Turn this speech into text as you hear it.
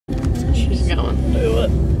Do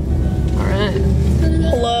it. Alright.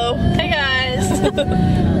 Hello. Hey guys.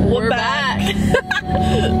 We're back.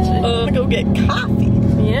 Go get coffee.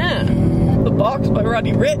 Yeah. The Box by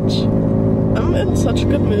Roddy Ricch. I'm in such a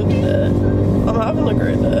good mood today. I'm having a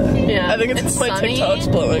great day. Yeah. I think it's my sunny. TikTok's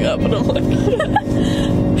blowing up and I'm like...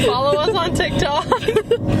 Follow us on TikTok.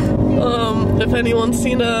 If anyone's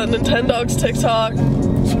seen a Nintendo's TikTok,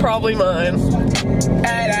 it's probably mine.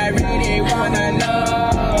 And I really wanna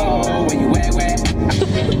know where you at.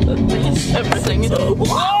 Everything. So, whoa!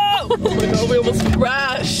 Oh my god, we almost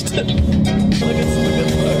crashed. Look, it's the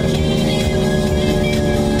good part.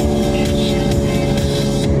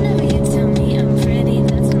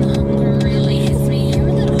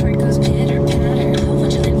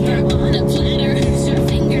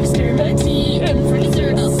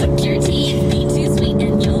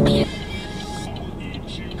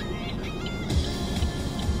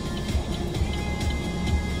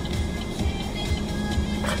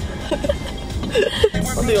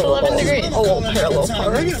 It's 11 degrees. A little parallel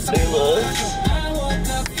park.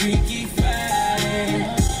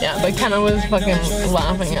 Yeah, but Kenna was fucking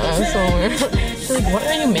laughing at us when we were she's like, what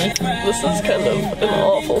are you making? This is kind of an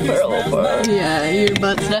awful parallel park. Yeah, your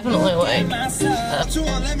butt's definitely like up.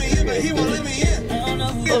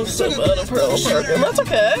 I'm so bad at parallel parking. That's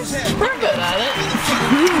okay. We're good at it.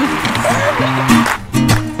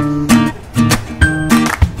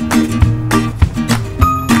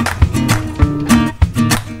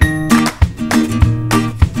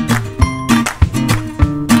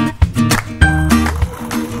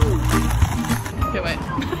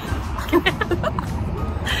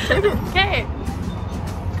 Okay.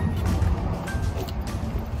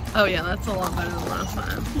 Oh yeah, that's a lot better than last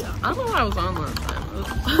time. Yeah. I don't know what I was on last time.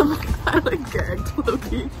 I'm kind of gagged,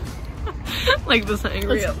 low-key. Like this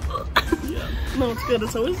angry. Yeah. No, it's good.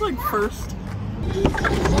 It's always like first.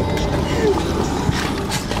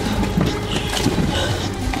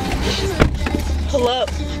 Hello.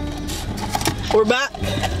 We're back.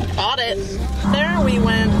 Got it. There we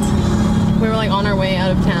went. We were like on our way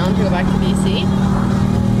out of town to go back to BC.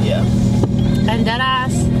 Yeah. And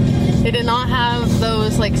deadass, they did not have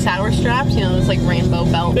those like sour straps, you know, those like rainbow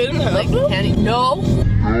belt. They didn't have like them? candy. No.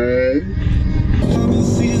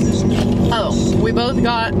 Oh, we both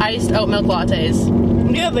got iced oat milk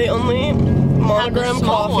lattes. Yeah, they only monogram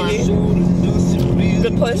coffee.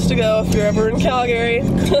 Good place to go if you're ever in Calgary.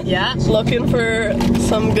 Yeah. Looking for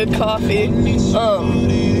some good coffee.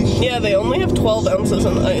 Yeah, they only have 12 ounces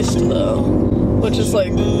in iced though, which is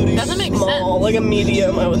like doesn't make small, sense. like a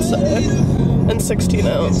medium, I would say, and 16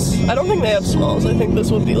 ounce. I don't think they have smalls. I think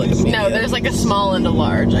this would be like a medium. No, there's like a small and a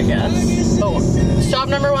large, I guess. Oh, stop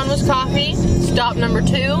number 1 was coffee. Stop number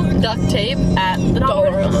 2, duct tape at the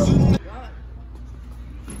Dollarama.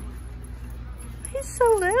 He's so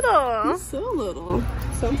little. He's so little.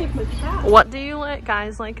 Sounds like my cat. What do you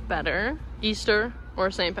guys like better, Easter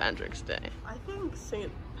or St. Patrick's Day? I think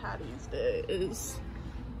St. Patty's Day is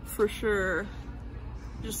for sure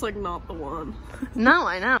just like not the one. No,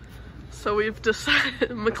 I know. So we've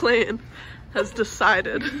decided, McLean has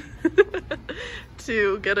decided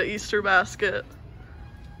to get an Easter basket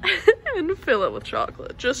and fill it with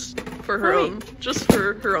chocolate just for her own,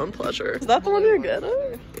 pleasure. Is that the one you're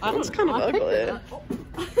getting? That's kind of ugly.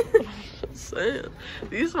 Just saying.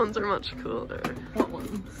 These ones are much cooler. What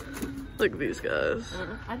ones? Like these guys.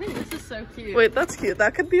 I think this is so cute. Wait, that's cute.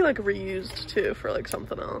 That could be like reused too for like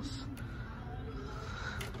something else.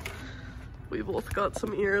 We both got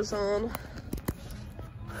some ears on.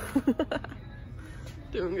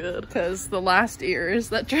 Doing good. Because the last ears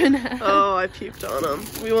that Trin had. Oh, I peeped on them.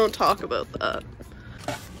 We won't talk about that.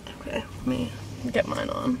 Okay, let me get mine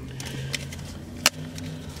on.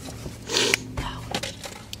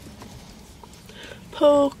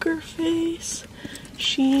 Poker face.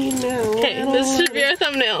 She knows. Okay, this should be our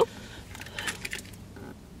thumbnail.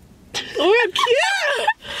 Oh my god,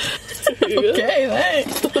 cute! Okay,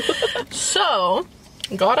 thanks. So,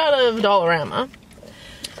 got out of Dollarama.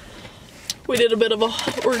 We did a bit of a,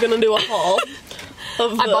 we're gonna do a haul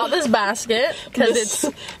of I bought this basket because it's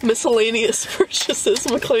miscellaneous purchases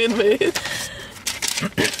McLean made.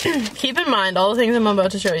 keep in mind all the things I'm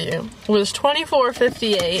about to show you was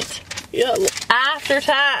 $24.58 Yeah, after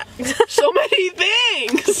tax. so many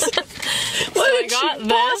things. What did you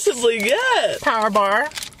possibly get? Power bar.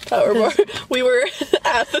 Power bar. We were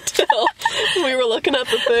at the till. We were looking at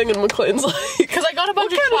the thing, and McLean's like, Because I got a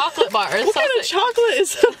bunch of chocolate bars. "What kind of chocolate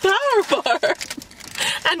is a power bar?"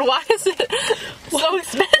 And why is it so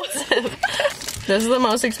expensive? This is the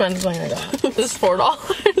most expensive thing I got. This is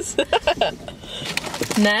 $4.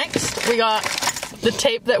 Next, we got the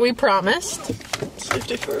tape that we promised.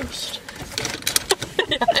 Safety first.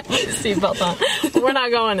 Seatbelt on. We're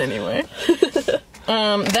not going anywhere. Then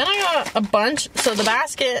I got a bunch. So the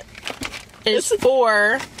basket is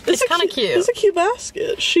it's kind of cute. It's a cute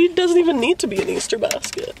basket. She doesn't even need to be an Easter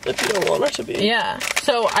basket if you don't want her to be. Yeah.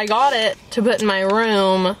 So I got it to put in my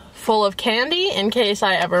room full of candy in case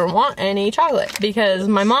I ever want any chocolate. Because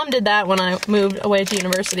my mom did that when I moved away to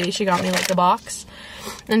university. She got me like a box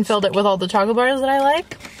and filled it with all the chocolate bars that I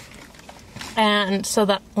like. And so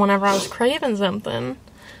that whenever I was craving something,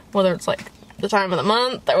 whether it's like the time of the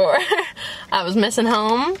month or I was missing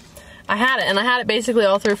home, I had it. And I had it basically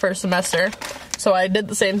all through first semester. So I did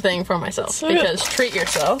the same thing for myself because treat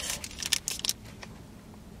yourself.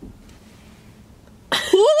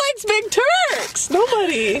 Who likes Big Turks?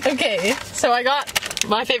 Nobody. Okay, so I got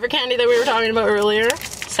my favorite candy that we were talking about earlier,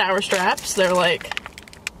 Sour Straps. They're like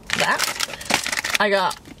that. I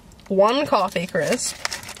got one coffee crisp.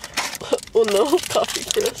 Oh no, coffee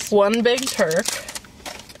crisp. One Big Turk.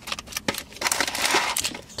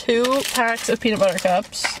 2 packs of peanut butter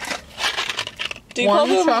cups. Do you one call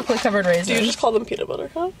them chocolate covered raisin. Do you just call them peanut butter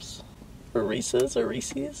cups? Or Reese's or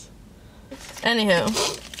Reese's? Anywho,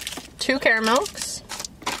 2 caramels.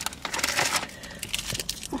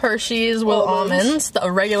 Hershey's with almonds.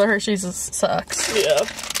 The regular Hershey's sucks. Yeah.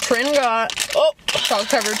 Trin got chocolate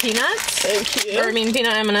covered peanuts. Thank you. Or I mean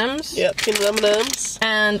peanut M&Ms. Yeah, peanut M&Ms.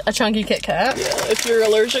 And a chunky Kit Kat. Yeah, if you're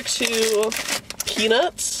allergic to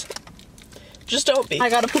peanuts, just don't be. I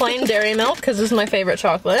got a plain dairy milk because this is my favorite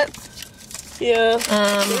chocolate. Yeah.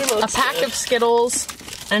 A pack of Skittles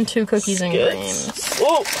and 2 cookies and creams.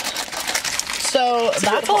 Whoa. So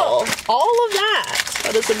that's all of that.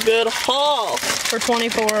 That is a good haul. For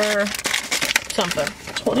 24 something.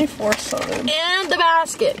 24 something. And the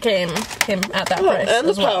basket came at that price. And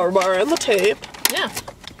the power bar and the tape. Yeah.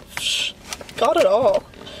 Got it all.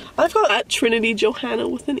 I've got at Trinity Johanna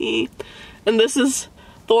with an E. And this is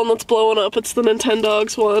the one that's blowing up. It's the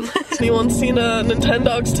Nintendogs one. If anyone's seen a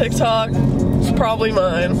Nintendogs TikTok, it's probably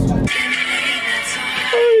mine. Oh,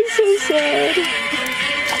 he's so sad.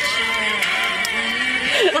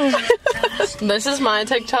 This is my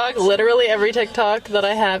TikTok. Literally every TikTok that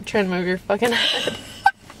I have, Trin, move your fucking head.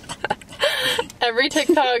 Every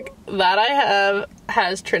TikTok that I have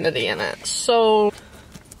has Trinity in it. So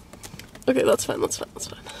okay, that's fine. We're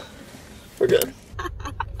good.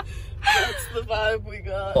 That's the vibe we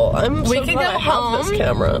got. Well, I'm so glad I have this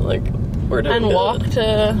camera. Like, we're doing good. Walk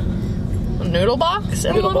to Noodle Box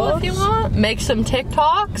if you want. Make some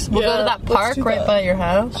TikToks. We'll go to that park right by your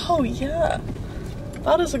house. Oh yeah.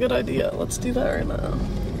 That is a good idea. Let's do that right now.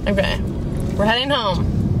 Okay. We're heading home.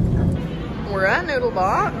 We're at Noodle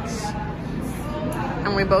Box.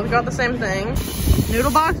 And we both got the same thing. Noodle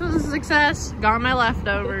Box was a success. Got my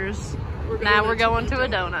leftovers. Now we're going to a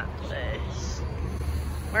donut place.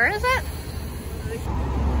 Where is it?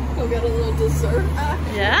 Go get a little dessert.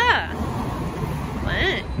 Yeah.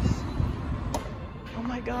 Thanks. Oh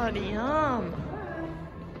my god, yum.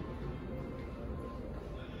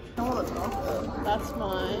 I want to top it. That's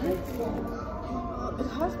mine. It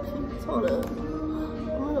has peanuts on it.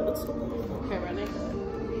 Oh, it's so good. Okay, ready?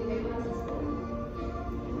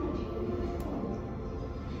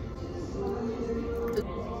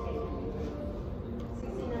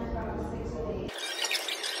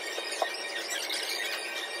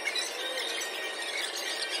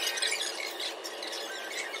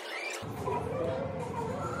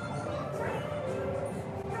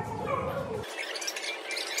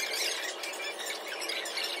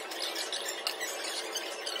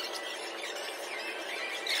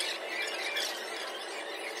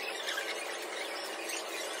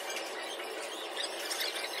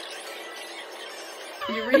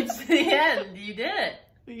 You reached the end. You did it.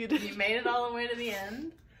 You did. You made it all the way to the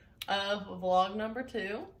end of vlog number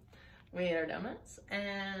 2. We ate our donuts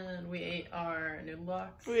and we ate our noodle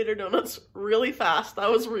box. We ate our donuts really fast.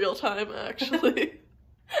 That was real time, actually.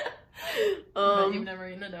 You've never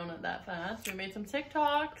eaten a donut that fast. We made some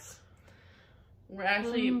TikToks. We're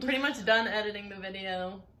actually pretty much done editing the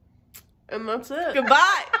video. And that's it.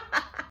 Goodbye.